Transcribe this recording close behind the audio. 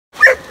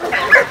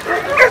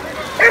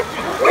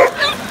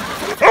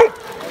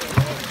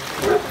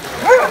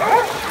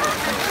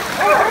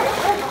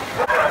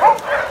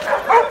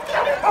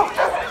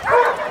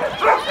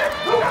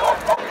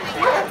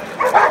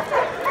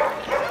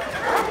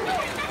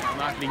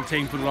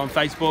team put it on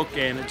Facebook,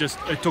 and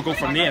it took off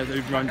from there.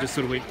 Everyone just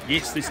sort of went,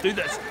 yes, let's do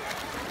this.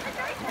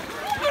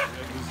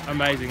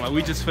 Amazing. Like,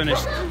 we just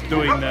finished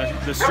doing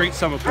the street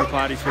summer pool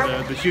parties for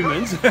the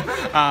humans,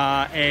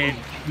 and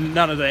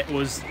none of that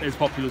was as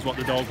popular as what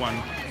the dog one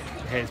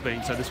has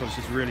been. So this one's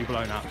just really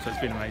blown up. So it's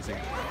been amazing.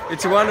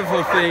 It's a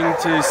wonderful thing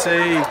to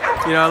see,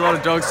 you know, a lot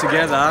of dogs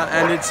together,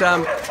 and it's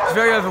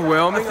very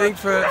overwhelming. I think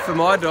for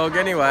my dog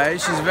anyway.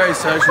 She's a very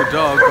social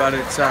dog, but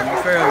it's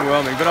very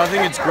overwhelming. But I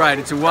think it's great.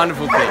 It's a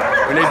wonderful thing.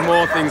 We need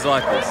more things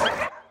like this.